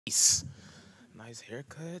Nice. Nice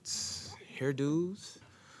haircuts, hairdos.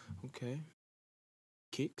 Okay.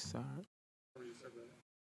 Kicks. All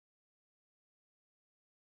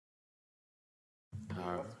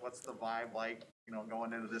right. What's the vibe like,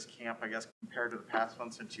 going into this camp, I guess, compared to the past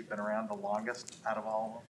one since you've been around the longest out of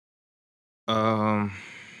all of them? Um.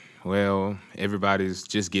 Well, everybody's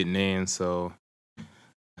just getting in, so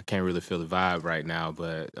I can't really feel the vibe right now.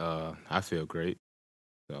 But I feel great,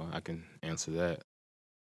 so I can answer that.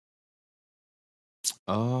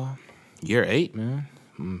 Uh, Year 8, man.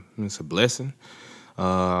 It's a blessing.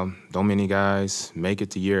 Don't many guys make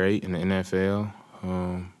it to year 8 in the NFL.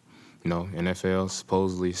 NFL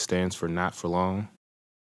supposedly stands for not for long,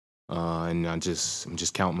 and I'm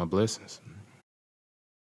just counting my blessings.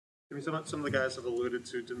 I mean, some of the guys have alluded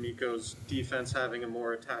to D'Amico's defense having a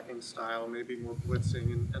more attacking style, maybe more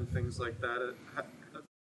blitzing and things like that.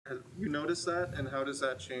 Have you noticed that, and how does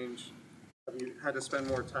that change? Have you had to spend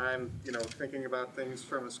more time, thinking about things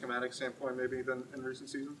from a schematic standpoint, maybe than in recent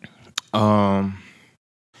seasons? Um,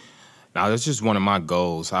 Now that's just one of my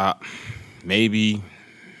goals. Maybe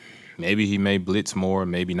maybe he may blitz more,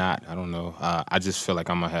 maybe not. I don't know. I just feel like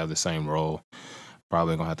I'm gonna have the same role.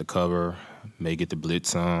 Probably gonna have to cover, may get to blitz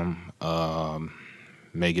some,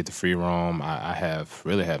 may get the free roam. I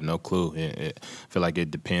have no clue. I feel like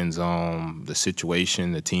it depends on the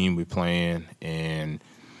situation, the team we're playing, and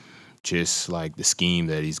just like the scheme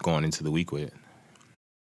that he's going into the week with.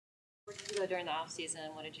 Where did you go during the off season?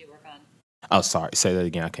 What did you work on? Oh, sorry. Say that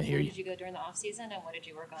again. I can't hear Where you. did you go during the off season, and what did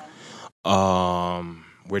you work on?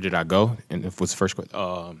 Where did I go? And if what's the first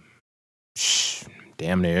question?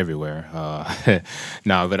 Damn near everywhere.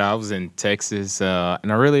 No, but I was in Texas,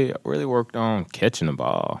 and I really worked on catching the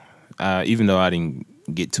ball. Even though I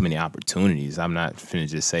didn't get too many opportunities, I'm not finna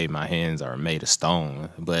just say my hands are made of stone.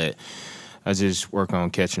 But I just work on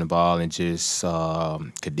catching the ball and just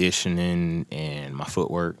conditioning and my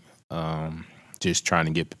footwork. Just trying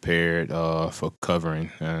to get prepared for covering.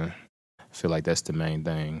 I feel like that's the main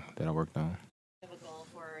thing that I worked on. Do you have a goal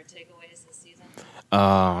for takeaways this season?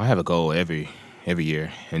 I have a goal every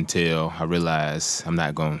year until I realize I'm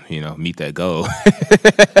not going to, meet that goal.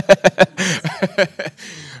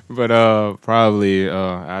 But probably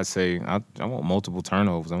I'd say I want multiple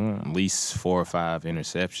turnovers. I want at least 4 or 5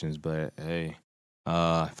 interceptions. But hey,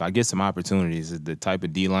 if I get some opportunities, the type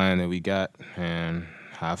of D line that we got, and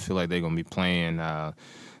I feel like they're gonna be playing.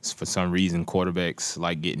 For some reason, quarterbacks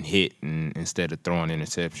like getting hit instead of throwing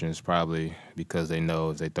interceptions, probably because they know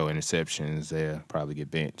if they throw interceptions, they'll probably get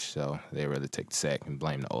benched. So they'd rather take the sack and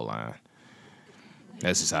blame the O line.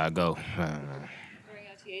 That's just how I go. During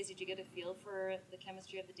OTAs, did you get a feel for the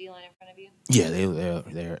chemistry of the D line in front of you? Yeah,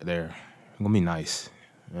 they're gonna be nice.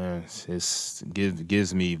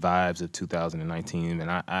 Gives me vibes of 2019, and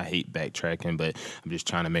I hate backtracking, but I'm just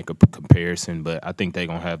trying to make a comparison. But I think they're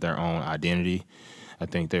gonna have their own identity. I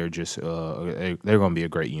think they're just they're gonna be a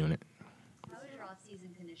great unit. How has your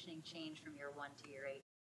off-season conditioning changed from year 1 to year 8?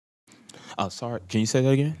 Oh, sorry. Can you say that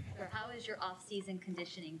again? Or how has your off-season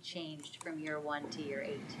conditioning changed from year 1 to year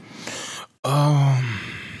 8? Um,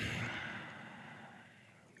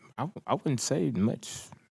 I wouldn't say much.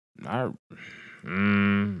 I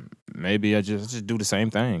Maybe I just do the same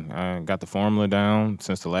thing. I got the formula down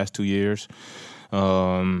since the last 2 years.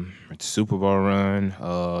 At the Super Bowl run,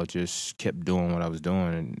 just kept doing what I was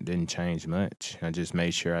doing and didn't change much. I just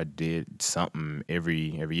made sure I did something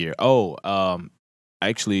every year. Oh,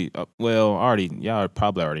 actually, well, y'all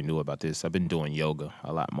probably already knew about this. I've been doing yoga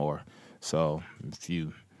a lot more. So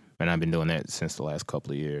and I've been doing that since the last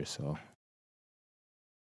couple of years. So.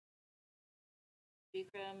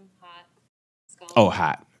 Bikram, hot, skull. Oh,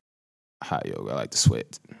 hot yoga. I like to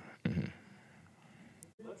sweat. Hmm.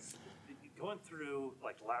 Going through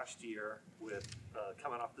like last year with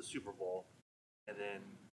coming off the Super Bowl, and then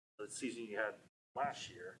the season you had last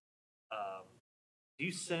year, do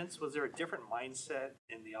you sense, was there a different mindset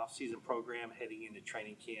in the off-season program heading into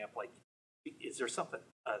training camp? Like, is there something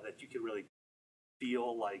that you could really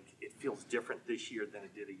feel like it feels different this year than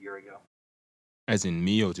it did a year ago? As in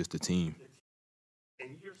me or just the team?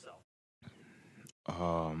 And yourself.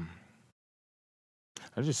 Um,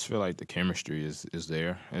 I just feel like the chemistry is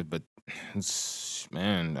there, but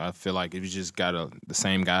man, I feel like if you just got the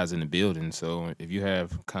same guys in the building, so if you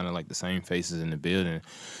have kind of like the same faces in the building,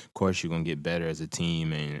 of course you're gonna get better as a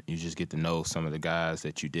team, and you just get to know some of the guys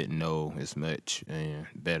that you didn't know as much and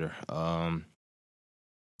better.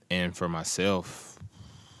 And for myself,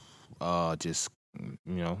 just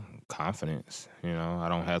confidence. I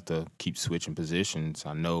don't have to keep switching positions.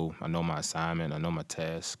 I know my assignment. I know my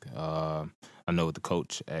task. I know what the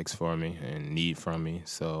coach asks for me and need from me.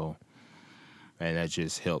 So and that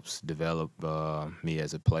just helps develop me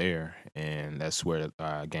as a player, and that's where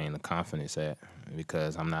I gain the confidence at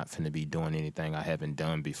because I'm not finna be doing anything I haven't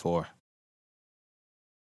done before.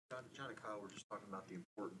 John and Kyle were just talking about the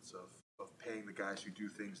importance of paying the guys who do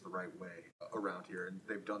things the right way around here, and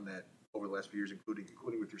they've done that over the last few years, including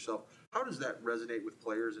with yourself. How does that resonate with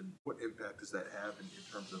players, and what impact does that have in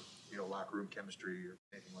terms of locker room chemistry or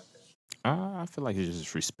anything like that? I feel like it's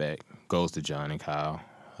just respect goes to John and Kyle.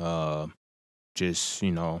 Uh, just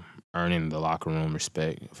earning the locker room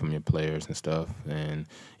respect from your players and stuff, and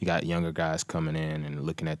you got younger guys coming in and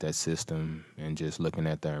looking at that system and just looking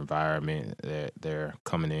at their environment that they're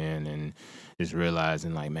coming in and just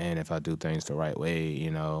realizing like, man, if I do things the right way,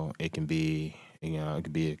 it can be it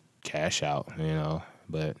could be a cash out,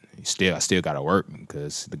 but I still got to work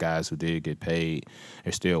because the guys who did get paid,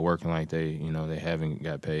 they're still working like they haven't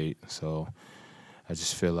got paid. So I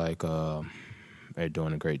just feel like they're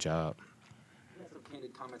doing a great job. You had some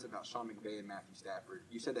candid comments about Sean McVay and Matthew Stafford.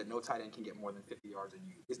 You said that no tight end can get more than 50 yards than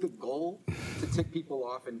you. Is the goal to tick people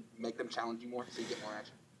off and make them challenge you more so you get more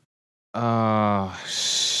action?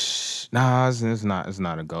 Nah, it's not. It's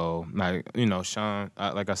not a goal. Like Sean.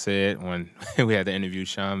 Like I said, when we had to interview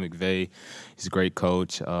Sean McVay, he's a great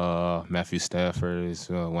coach. Matthew Stafford is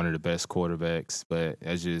one of the best quarterbacks. But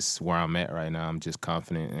that's just where I'm at right now. I'm just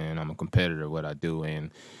confident and I'm a competitor. What I do,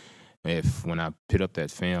 and when I put up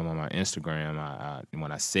that film on my Instagram,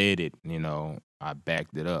 when I said it, I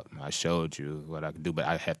backed it up. I showed you what I could do, but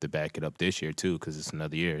I have to back it up this year too because it's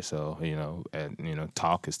another year. So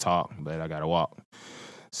talk is talk, but I gotta walk.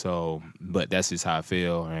 So, but that's just how I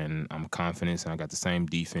feel, and I'm confident. And I got the same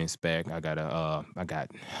defense back. I got I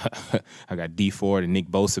got D4 and Nick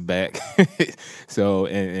Bosa back. So,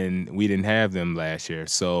 and we didn't have them last year.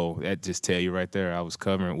 So that just tell you right there, I was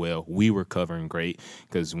covering well. We were covering great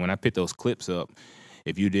because when I put those clips up,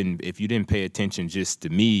 if you didn't pay attention just to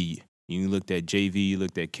me. You looked at JV, you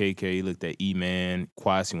looked at KK, you looked at E-Man,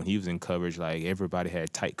 Kwasi when he was in coverage, like everybody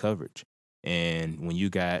had tight coverage. And when you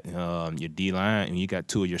got your D-line and you got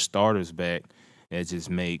two of your starters back, that just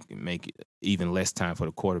make even less time for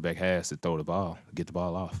the quarterback has to throw the ball, get the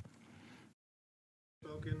ball off.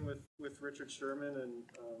 Spoken with Richard Sherman,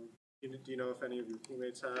 and do you know if any of your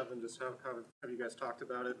teammates have, and just how have you guys talked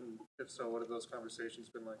about it, and if so, what have those conversations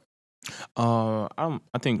been like? I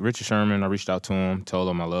think Richard Sherman, I reached out to him, told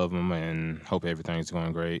him I love him and hope everything's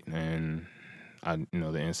going great. And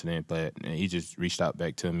the incident, but he just reached out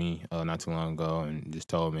back to me not too long ago and just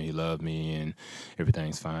told me he loved me and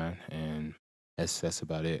everything's fine. And that's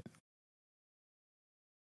about it.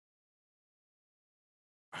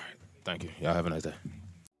 All right. Thank you. Y'all have a nice day.